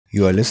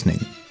You are listening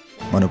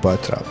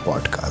Manupatra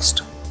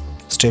Podcast.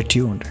 Stay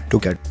tuned to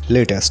get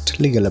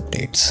latest legal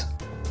updates.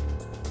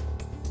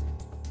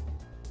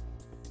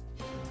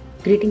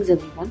 Greetings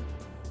everyone.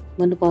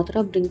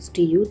 Manupatra brings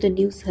to you the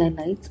news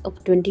highlights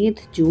of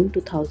 20th June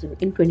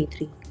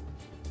 2023.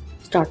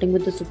 Starting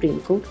with the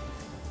Supreme Court.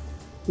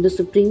 The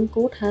Supreme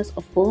Court has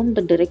affirmed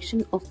the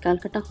direction of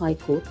Calcutta High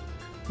Court,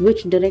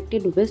 which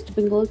directed West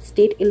Bengal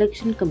State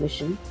Election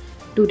Commission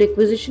to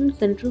requisition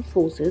central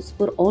forces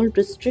for all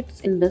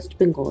districts in West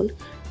Bengal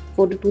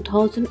for the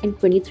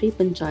 2023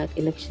 Panchayat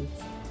elections.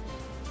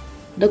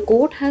 The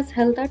court has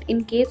held that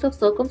in case of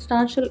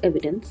circumstantial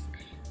evidence,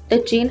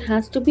 the chain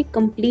has to be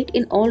complete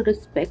in all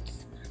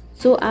respects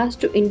so as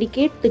to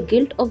indicate the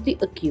guilt of the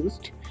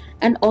accused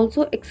and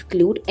also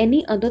exclude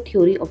any other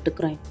theory of the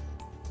crime.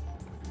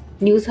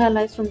 News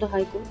highlights from the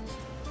High Courts.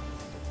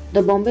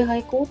 The Bombay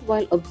High Court,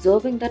 while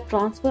observing that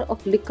transfer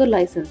of liquor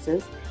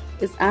licenses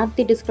is at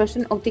the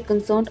discretion of the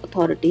concerned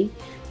authority,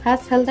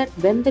 has held that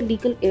when the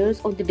legal heirs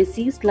of the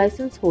deceased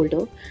license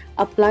holder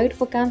applied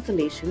for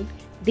cancellation,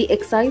 the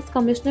Excise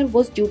Commissioner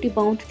was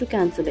duty-bound to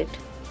cancel it.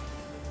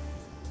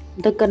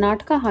 The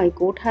Karnataka High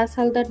Court has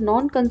held that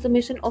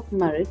non-consummation of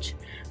marriage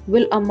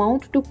will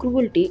amount to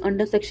cruelty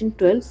under Section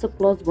 12,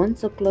 Subclause 1,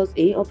 Subclause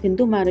A of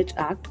Hindu Marriage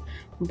Act,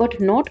 but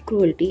not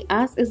cruelty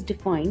as is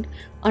defined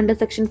under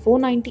Section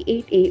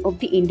 498A of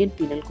the Indian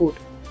Penal Code.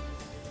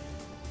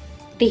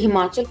 The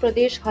Himachal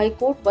Pradesh High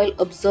Court, while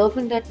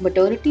observing that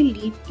maternity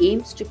leave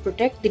aims to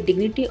protect the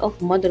dignity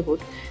of motherhood,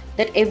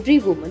 that every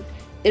woman,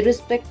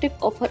 irrespective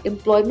of her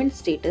employment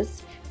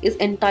status, is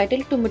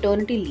entitled to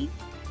maternity leave,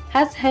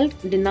 has held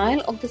denial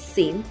of the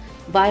same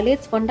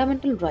violates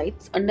fundamental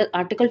rights under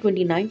Article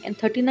 29 and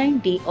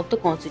 39D of the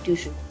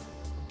Constitution.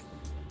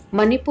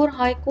 Manipur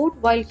High Court,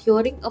 while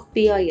hearing a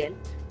PIL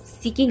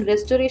seeking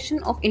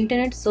restoration of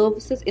internet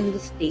services in the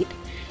state,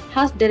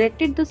 has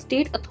directed the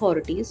state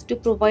authorities to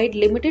provide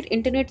limited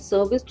internet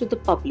service to the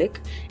public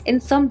in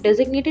some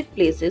designated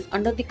places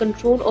under the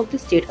control of the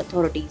state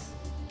authorities.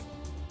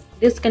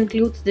 This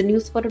concludes the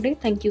news for today.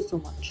 Thank you so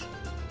much.